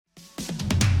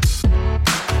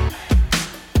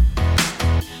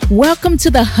Welcome to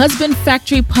the Husband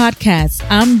Factory Podcast.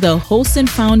 I'm the host and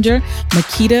founder,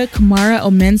 Makita Kamara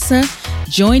Omensa.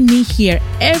 Join me here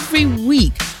every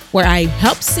week where I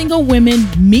help single women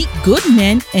meet good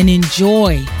men and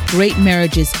enjoy great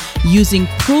marriages using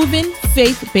proven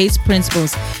faith-based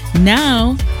principles.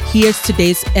 Now, here's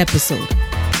today's episode.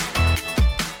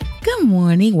 Good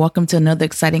morning. Welcome to another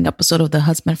exciting episode of the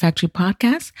Husband Factory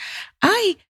Podcast.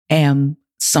 I am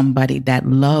somebody that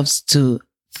loves to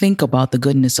think about the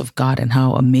goodness of God and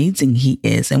how amazing He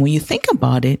is. And when you think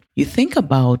about it, you think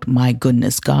about, my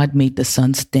goodness, God made the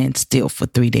sun stand still for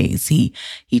 3 days. He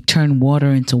turned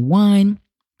water into wine.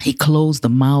 He closed the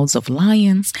mouths of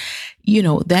lions. You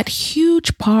know, that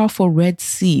huge, powerful Red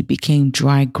Sea became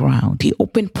dry ground. He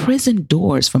opened prison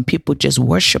doors from people just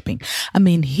worshiping. I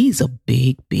mean, He's a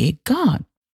big, big God.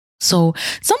 So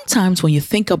sometimes when you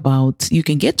think about, you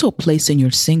can get to a place in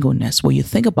your singleness where you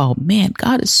think about, man,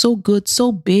 God is so good,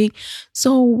 so big.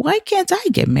 So why can't I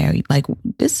get married? Like,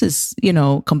 this is,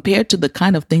 compared to the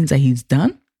kind of things that He's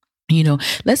done.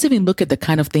 Let's even look at the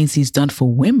kind of things He's done for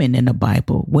women in the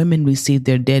Bible. Women received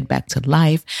their dead back to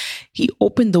life. He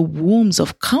opened the wombs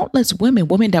of countless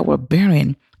women that were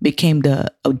barren, became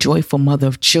a joyful mother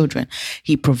of children.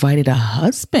 He provided a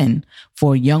husband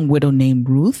for a young widow named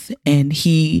Ruth, and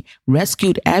He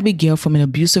rescued Abigail from an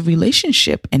abusive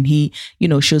relationship. And she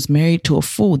was married to a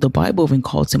fool. The Bible even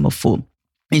calls him a fool.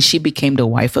 And she became the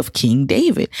wife of King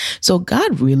David. So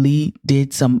God really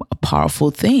did some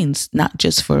powerful things, not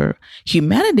just for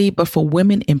humanity, but for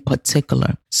women in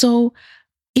particular. So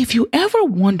if you ever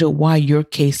wonder why your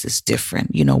case is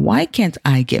different, why can't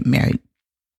I get married?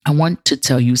 I want to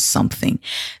tell you something,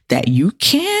 that you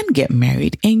can get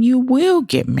married and you will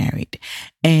get married.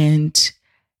 And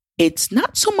it's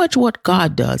not so much what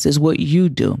God does, it's what you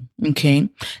do. Okay.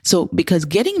 So because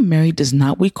getting married does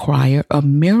not require a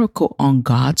miracle on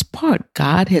God's part.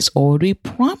 God has already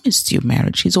promised you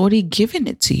marriage. He's already given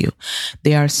it to you.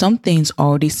 There are some things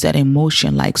already set in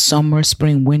motion, like summer,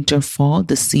 spring, winter, fall.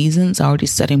 The seasons are already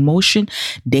set in motion.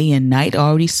 Day and night are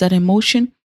already set in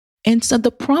motion. And so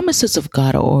the promises of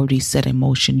God are already set in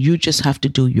motion. You just have to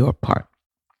do your part.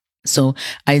 So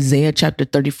Isaiah chapter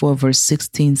 34 verse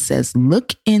 16 says,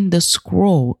 "Look in the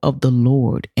scroll of the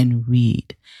Lord and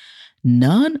read.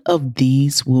 None of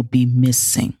these will be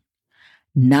missing.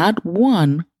 Not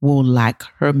one will lack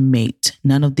her mate."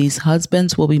 None of these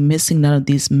husbands will be missing. None of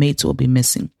these mates will be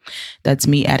missing. That's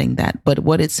me adding that. But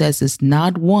what it says is,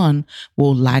 not one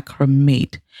will lack her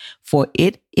mate. For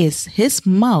it is His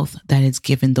mouth that has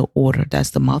given the order. That's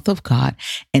the mouth of God.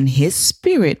 And His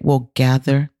Spirit will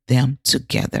gather them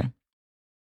together.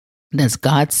 That's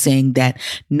God saying that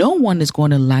no one is going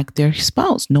to lack their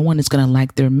spouse. No one is going to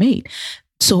lack their mate.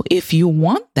 So if you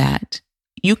want that,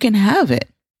 you can have it.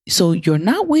 So you're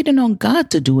not waiting on God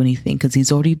to do anything, because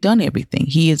He's already done everything.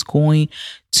 He is going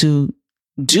to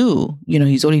do,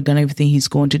 He's already done everything He's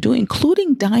going to do,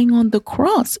 including dying on the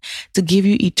cross to give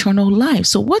you eternal life.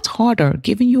 So what's harder,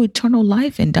 giving you eternal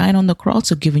life and dying on the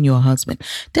cross, or giving you a husband?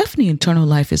 Definitely eternal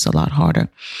life is a lot harder.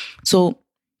 So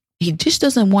He just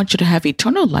doesn't want you to have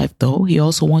eternal life, though. He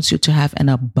also wants you to have an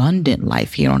abundant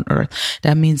life here on earth.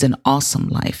 That means an awesome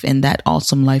life. And that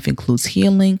awesome life includes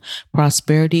healing,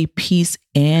 prosperity, peace,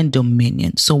 and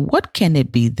dominion. So what can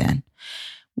it be then?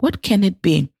 What can it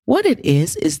be? What it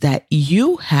is that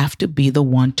you have to be the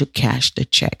one to cash the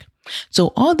check.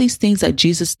 So all these things that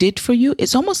Jesus did for you,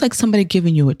 it's almost like somebody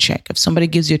giving you a check. If somebody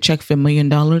gives you a check for $1 million,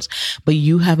 but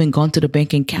you haven't gone to the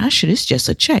bank and cashed it, it's just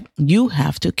a check. You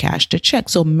have to cash the check.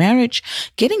 So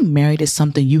getting married is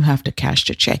something you have to cash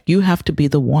the check. You have to be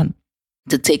the one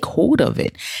to take hold of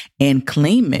it and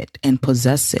claim it and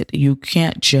possess it. You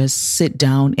can't just sit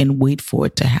down and wait for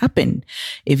it to happen.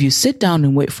 If you sit down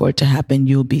and wait for it to happen,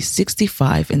 you'll be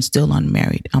 65 and still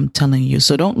unmarried. I'm telling you.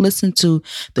 So don't listen to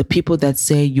the people that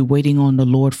say you're waiting on the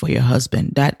Lord for your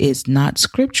husband. That is not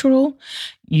scriptural.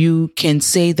 You can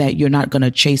say that you're not going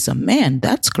to chase a man.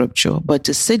 That's scriptural. But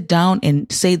to sit down and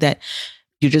say that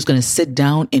you're just going to sit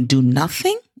down and do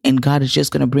nothing, and God is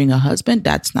just going to bring a husband,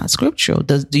 that's not scriptural.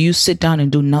 Do you sit down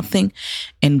and do nothing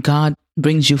and God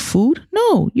brings you food?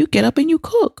 No, you get up and you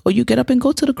cook, or you get up and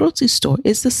go to the grocery store.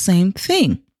 It's the same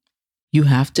thing. You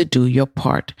have to do your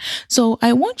part. So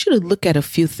I want you to look at a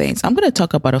few things. I'm going to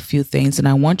talk about a few things, and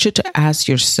I want you to ask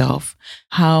yourself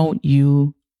how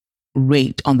you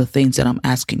rate on the things that I'm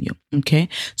asking you. Okay.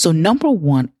 So number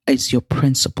one is your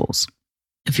principles.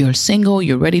 If you're single,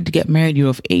 you're ready to get married, you're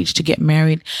of age to get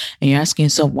married, and you're asking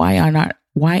yourself, why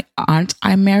aren't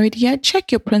I married yet?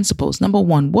 Check your principles. Number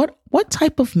one, what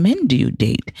type of men do you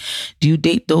date? Do you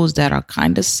date those that are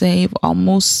kind of saved,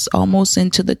 almost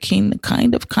into the kingdom,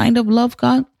 kind of love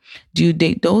God? Do you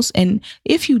date those? And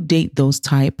if you date those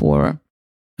type, or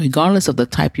regardless of the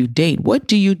type you date, what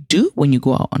do you do when you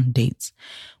go out on dates?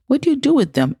 What do you do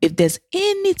with them? If there's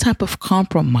any type of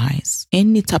compromise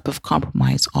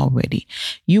already,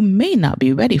 you may not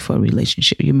be ready for a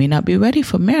relationship. You may not be ready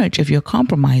for marriage if you're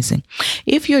compromising.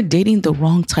 If you're dating the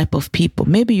wrong type of people,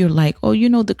 maybe you're like, oh,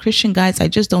 the Christian guys, I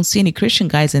just don't see any Christian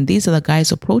guys, and these are the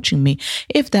guys approaching me.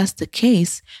 If that's the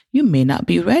case, you may not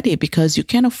be ready because you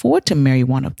can't afford to marry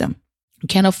one of them. You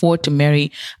can't afford to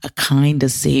marry a kind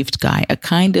of saved guy. A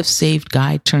kind of saved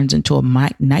guy turns into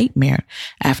a nightmare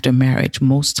after marriage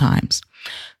most times.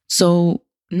 So,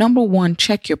 number one,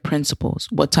 check your principles.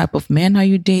 What type of man are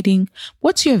you dating?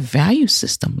 What's your value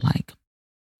system like?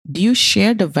 Do you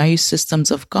share the value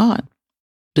systems of God?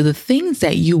 Do the things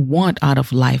that you want out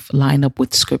of life line up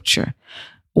with Scripture?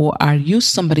 Or are you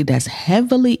somebody that's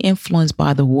heavily influenced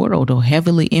by the world or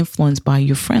heavily influenced by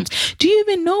your friends? Do you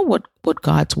even know what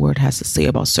God's word has to say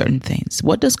about certain things?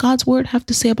 What does God's word have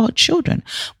to say about children?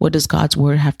 What does God's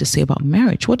word have to say about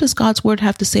marriage? What does God's word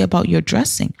have to say about your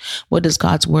dressing? What does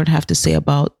God's word have to say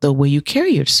about the way you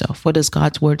carry yourself? What does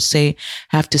God's word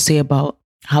have to say about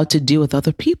how to deal with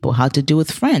other people, how to deal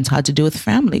with friends, how to deal with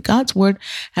family? God's word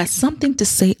has something to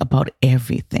say about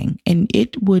everything, and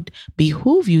it would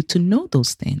behoove you to know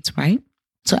those things, right?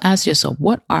 So ask yourself,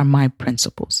 what are my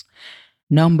principles?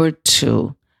 Number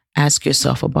two, ask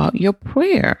yourself about your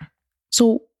prayer.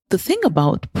 So the thing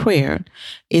about prayer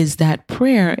is that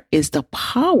prayer is the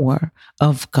power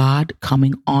of God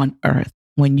coming on earth.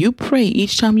 When you pray,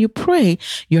 each time you pray,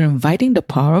 you're inviting the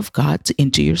power of God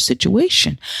into your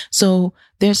situation. So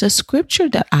there's a scripture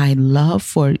that I love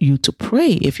for you to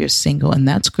pray if you're single, and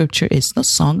that scripture is the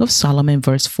Song of Solomon,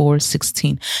 verse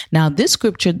 4:16. Now, this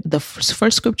scripture, the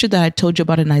first scripture that I told you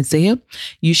about in Isaiah,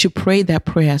 you should pray that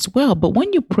prayer as well. But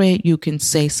when you pray, you can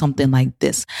say something like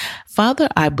this: Father,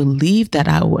 I believe that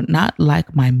I will not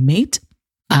lack my mate.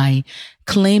 I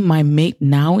claim my mate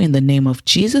now in the name of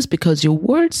Jesus, because your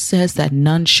word says that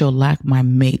none shall lack my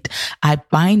mate. I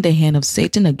bind the hand of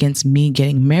Satan against me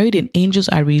getting married, and angels,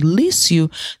 I release you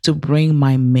to bring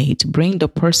my mate, bring the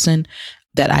person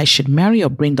that I should marry, or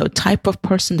bring the type of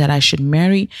person that I should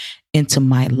marry into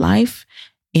my life.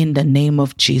 In the name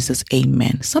of Jesus,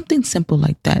 amen. Something simple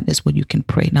like that is what you can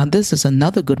pray. Now, this is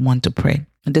another good one to pray.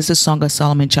 And this is Song of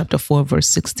Solomon, chapter 4, verse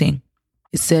 16.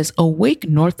 It says, awake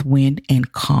north wind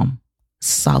and come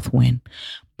south wind,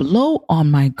 blow on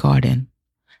my garden,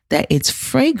 that its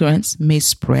fragrance may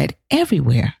spread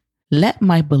everywhere. Let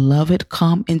my beloved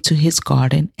come into his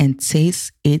garden and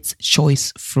taste its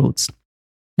choice fruits.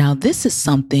 Now, this is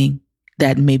something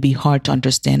that may be hard to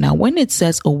understand. Now, when it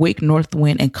says awake north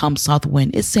wind and come south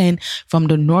wind, it's saying from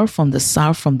the north, from the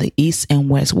south, from the east and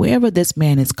west, wherever this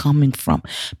man is coming from,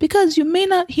 because he may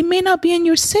not be in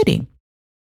your city.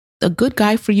 A good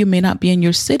guy for you may not be in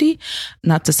your city.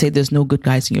 Not to say there's no good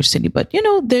guys in your city, but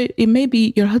it may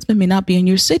be your husband may not be in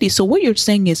your city. So what you're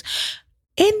saying is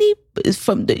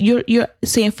you're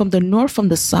saying from the north, from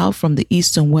the south, from the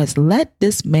east and west, let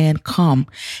this man come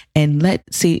and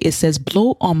it says,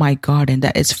 blow on my garden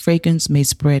that its fragrance may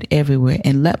spread everywhere,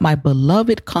 and let my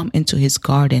beloved come into his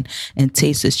garden and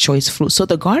taste his choice fruit. So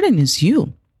the garden is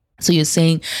you. So you're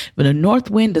saying with the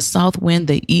north wind, the south wind,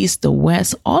 the east, the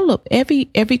west, all of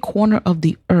every corner of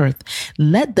the earth,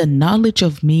 let the knowledge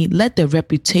of me, let the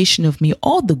reputation of me,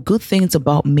 all the good things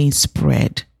about me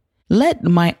spread. Let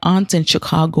my aunt in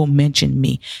Chicago mention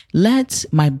me. Let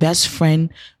my best friend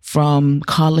from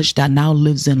college that now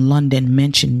lives in London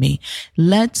mention me.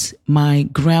 Let my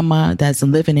grandma that's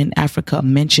living in Africa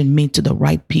mention me to the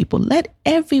right people. Let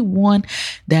everyone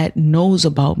that knows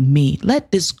about me,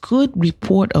 let this good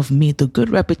report of me, the good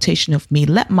reputation of me,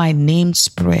 let my name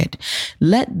spread.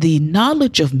 Let the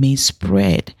knowledge of me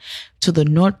spread to the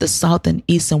north, the south, and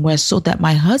east and west, so that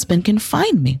my husband can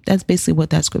find me. That's basically what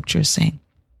that scripture is saying.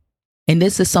 And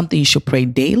this is something you should pray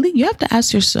daily. You have to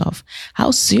ask yourself,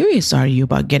 how serious are you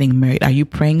about getting married? Are you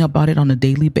praying about it on a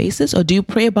daily basis, or do you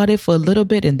pray about it for a little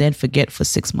bit and then forget for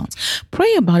 6 months?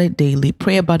 Pray about it daily.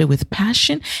 Pray about it with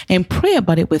passion, and pray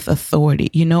about it with authority.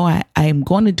 I am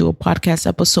going to do a podcast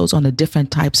episodes on the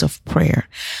different types of prayer.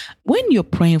 When you're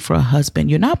praying for a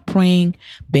husband, you're not praying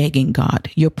begging God.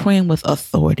 You're praying with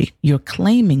authority. You're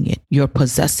claiming it. You're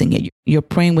possessing it. You're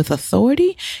praying with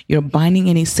authority. You're binding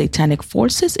any satanic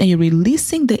forces, and you're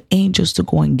releasing the angels to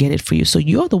go and get it for you. So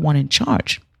you're the one in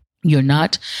charge. You're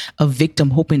not a victim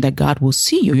hoping that God will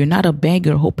see you. You're not a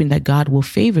beggar hoping that God will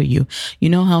favor you. You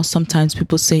know how sometimes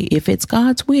people say, if it's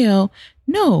God's will.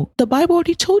 No, the Bible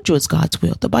already told you it's God's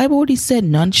will. The Bible already said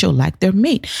none shall lack their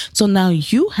mate. So now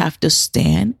you have to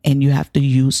stand and you have to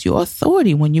use your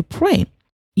authority when you pray.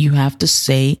 You have to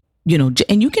say,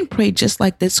 and you can pray just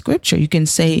like this scripture. You can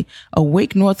say,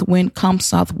 awake north wind, come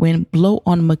south wind, blow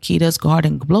on Makita's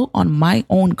garden, blow on my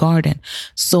own garden,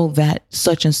 so that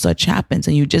such and such happens.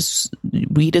 And you just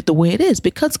read it the way it is,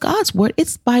 because God's word,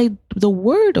 it's by the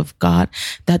word of God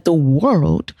that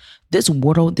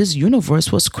this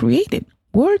universe was created.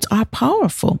 Words are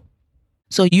powerful.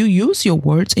 So you use your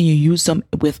words, and you use them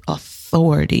with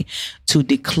authority to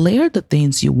declare the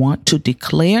things you want, to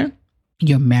declare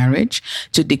your marriage,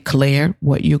 to declare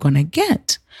what you're going to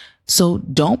get. So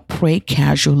don't pray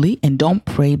casually, and don't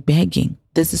pray begging.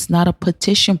 This is not a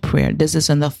petition prayer. This is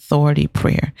an authority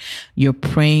prayer. You're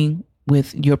praying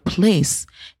with your place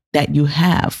that you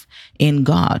have in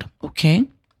God. Okay.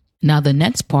 Now, the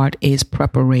next part is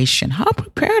preparation. How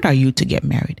prepared are you to get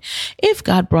married? If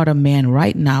God brought a man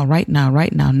right now,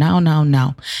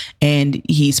 and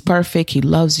he's perfect, he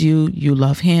loves you, you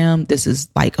love him, this is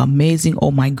like amazing, oh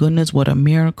my goodness, what a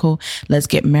miracle, let's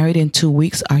get married in 2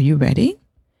 weeks. Are you ready?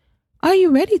 Are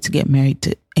you ready to get married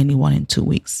to anyone in 2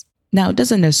 weeks? Now, it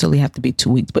doesn't necessarily have to be 2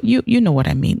 weeks, but you know what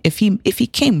I mean. If he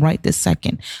came right this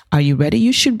second, are you ready?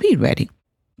 You should be ready.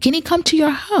 Can he come to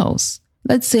your house?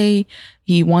 Let's say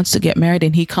he wants to get married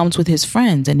and he comes with his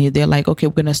friends, and they're like, okay,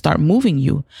 we're going to start moving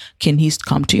you. Can he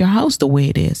come to your house the way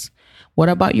it is? What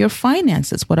about your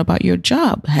finances? What about your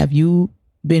job? Have you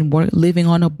been living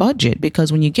on a budget?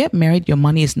 Because when you get married, your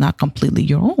money is not completely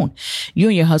your own. You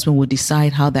and your husband will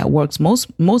decide how that works.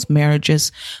 Most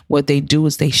marriages, what they do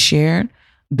is they share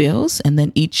bills, and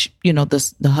then each,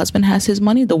 the husband has his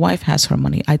money, the wife has her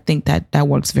money. I think that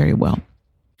works very well.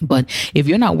 But if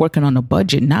you're not working on a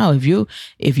budget now, if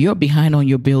you're behind on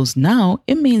your bills now,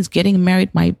 it means getting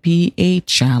married might be a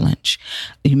challenge.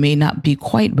 You may not be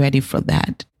quite ready for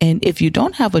that. And if you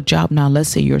don't have a job now, let's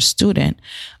say you're a student,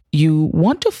 you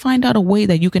want to find out a way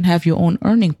that you can have your own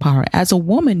earning power. As a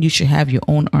woman, you should have your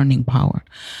own earning power.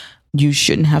 You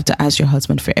shouldn't have to ask your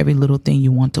husband for every little thing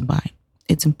you want to buy.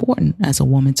 It's important as a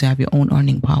woman to have your own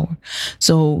earning power.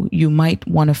 So you might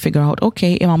want to figure out,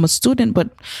 okay, if I'm a student, but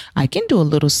I can do a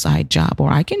little side job,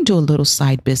 or I can do a little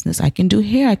side business. I can do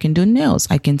hair. I can do nails.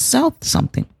 I can sell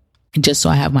something just so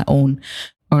I have my own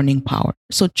earning power.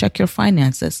 So check your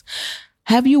finances.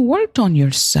 Have you worked on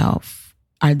yourself?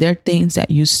 Are there things that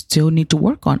you still need to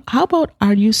work on? How about,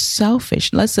 are you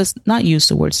selfish? Let's just not use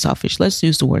the word selfish. Let's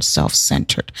use the word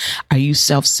self-centered. Are you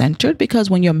self-centered? Because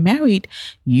when you're married,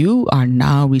 you are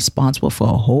now responsible for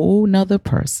a whole nother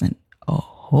person.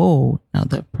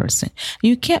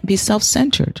 You can't be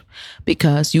self-centered,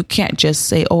 because you can't just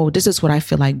say, oh, this is what I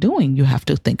feel like doing. You have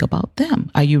to think about them.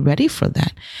 Are you ready for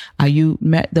that?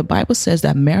 The Bible says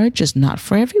that marriage is not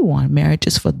for everyone. Marriage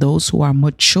is for those who are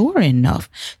mature enough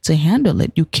to handle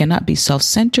it. You cannot be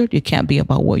self-centered. You can't be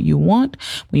about what you want.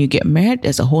 When you get married,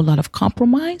 there's a whole lot of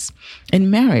compromise in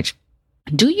marriage.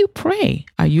 Do you pray?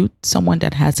 Are you someone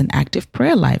that has an active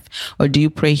prayer life? Or do you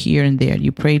pray here and there?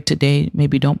 You pray today,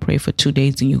 maybe don't pray for 2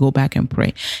 days, and you go back and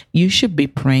pray. You should be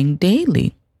praying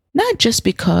daily, not just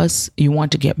because you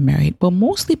want to get married, but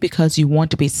mostly because you want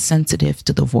to be sensitive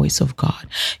to the voice of God.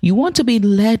 You want to be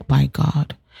led by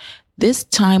God. This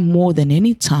time, more than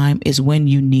any time, is when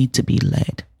you need to be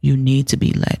led. You need to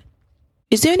be led.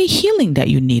 Is there any healing that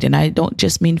you need? And I don't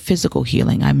just mean physical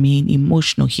healing. I mean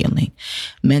emotional healing,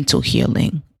 mental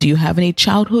healing. Do you have any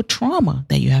childhood trauma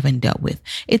that you haven't dealt with?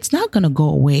 It's not going to go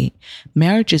away.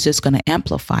 Marriage is just going to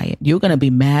amplify it. You're going to be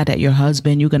mad at your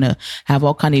husband. You're going to have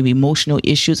all kinds of emotional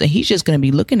issues. And he's just going to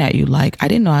be looking at you like, I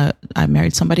didn't know I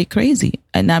married somebody crazy.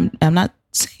 And I'm not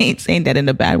saying that in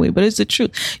a bad way, but it's the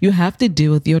truth. You have to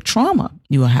deal with your trauma.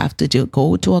 You have to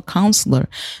go to a counselor,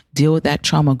 deal with that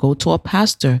trauma, go to a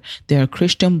pastor. There are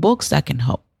Christian books that can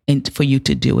help for you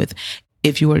to deal with.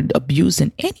 If you were abused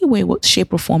in any way, what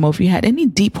shape or form, or if you had any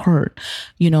deep hurt,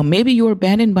 maybe you were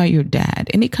abandoned by your dad,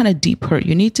 any kind of deep hurt,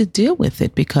 you need to deal with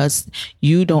it, because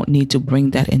you don't need to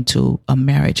bring that into a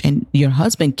marriage, and your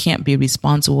husband can't be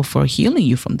responsible for healing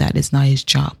you from that. It's not his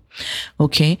job.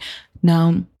 Okay.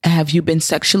 Now, have you been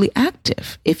sexually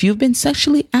active? If you've been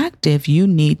sexually active, you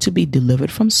need to be delivered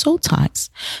from soul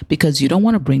ties, because you don't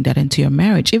want to bring that into your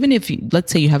marriage. Even if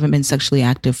let's say you haven't been sexually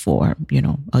active for,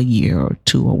 a year or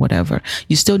two or whatever,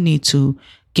 you still need to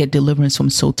get deliverance from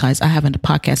soul ties. I have a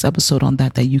podcast episode on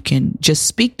that you can just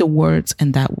speak the words,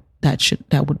 and that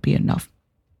would be enough.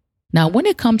 Now, when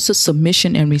it comes to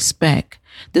submission and respect,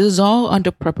 this is all under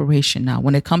preparation now.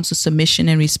 When it comes to submission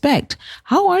and respect,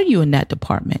 how are you in that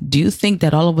department? Do you think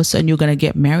that all of a sudden you're going to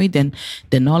get married, then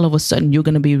all of a sudden you're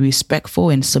going to be respectful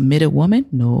and submitted woman?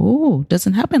 No, it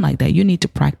doesn't happen like that. You need to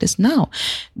practice now.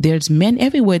 There's men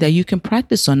everywhere that you can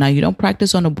practice on. Now, you don't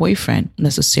practice on a boyfriend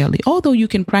necessarily, although you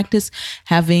can practice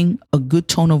having a good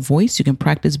tone of voice. You can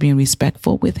practice being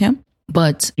respectful with him.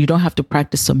 But you don't have to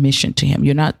practice submission to him.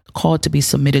 You're not called to be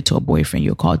submitted to a boyfriend.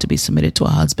 You're called to be submitted to a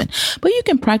husband. But you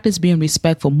can practice being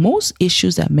respectful. Most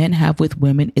issues that men have with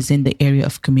women is in the area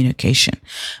of communication.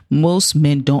 Most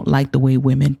men don't like the way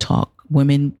women talk.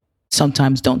 Women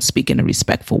sometimes don't speak in a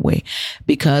respectful way,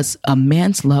 because a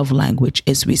man's love language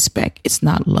is respect. It's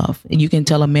not love. And you can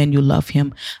tell a man you love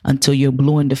him until you're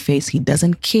blue in the face. He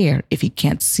doesn't care if he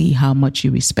can't see how much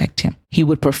you respect him. He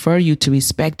would prefer you to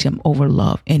respect him over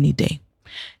love any day.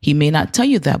 He may not tell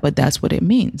you that, but that's what it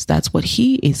means. That's what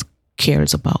he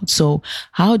cares about. So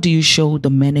how do you show the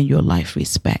men in your life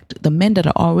respect? The men that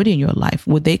are already in your life,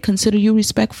 would they consider you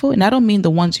respectful? And I don't mean the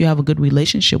ones you have a good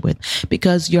relationship with,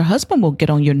 because your husband will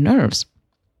get on your nerves.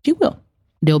 He will.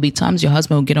 There'll be times your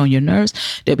husband will get on your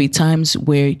nerves. There'll be times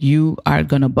where you are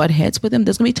going to butt heads with him.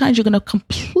 There's going to be times you're going to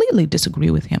completely disagree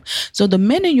with him. So the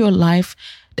men in your life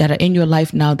that are in your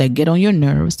life now that get on your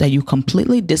nerves, that you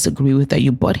completely disagree with, that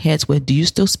you butt heads with, do you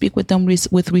still speak with them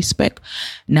with respect?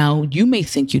 Now, you may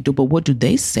think you do, but what do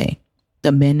they say?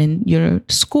 The men in your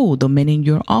school, the men in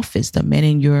your office, the men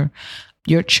in your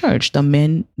church, the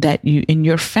men that you in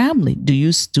your family,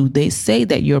 do they say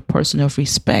that you're a person of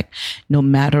respect no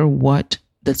matter what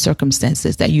the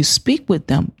circumstances, that you speak with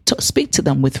them, to speak to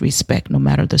them with respect no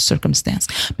matter the circumstance?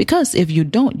 Because if you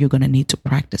don't, you're going to need to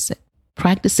practice it.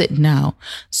 Practice it now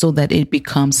so that it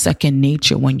becomes second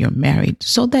nature when you're married,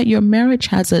 so that your marriage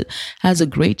has a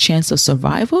great chance of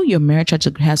survival. Your marriage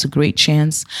has a great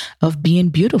chance of being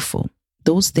beautiful.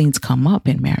 Those things come up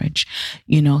in marriage,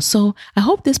 So I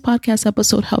hope this podcast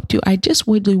episode helped you. I just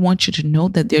really want you to know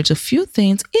that there's a few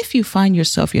things. If you find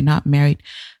yourself you're not married,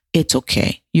 it's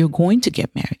okay. You're going to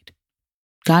get married.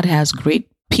 God has great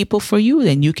people for you,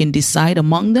 and you can decide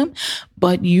among them,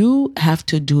 but you have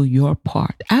to do your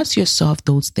part. Ask yourself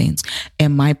those things.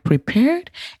 Am I prepared?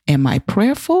 Am I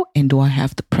prayerful? And do I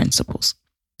have the principles?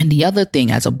 And the other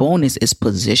thing as a bonus is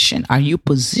position. Are you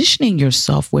positioning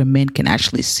yourself where men can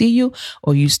actually see you,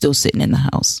 or are you still sitting in the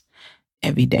house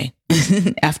every day?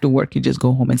 After work, you just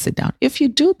go home and sit down. If you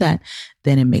do that,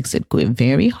 then it makes it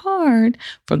very hard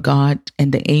for God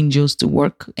and the angels to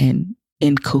work and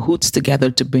in cahoots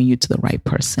together to bring you to the right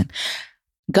person.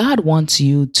 God wants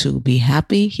you to be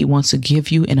happy. He wants to give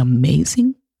you an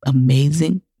amazing,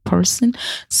 amazing person,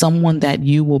 someone that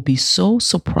you will be so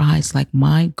surprised, like,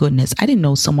 my goodness, I didn't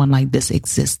know someone like this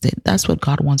existed. That's what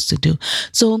God wants to do.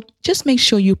 So just make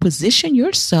sure you position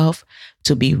yourself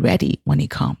to be ready when he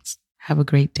comes. Have a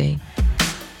great day.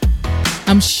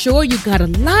 I'm sure you got a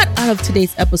lot out of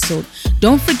today's episode.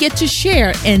 Don't forget to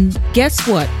share. And guess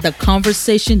what? The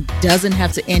conversation doesn't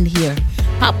have to end here.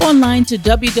 Hop online to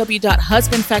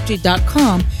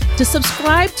www.husbandfactory.com to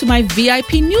subscribe to my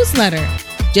VIP newsletter.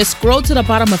 Just scroll to the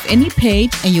bottom of any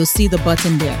page and you'll see the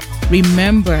button there.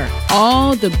 Remember,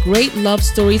 all the great love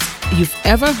stories you've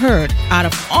ever heard, out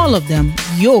of all of them,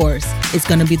 yours is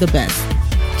going to be the best.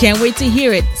 Can't wait to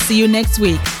hear it. See you next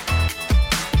week.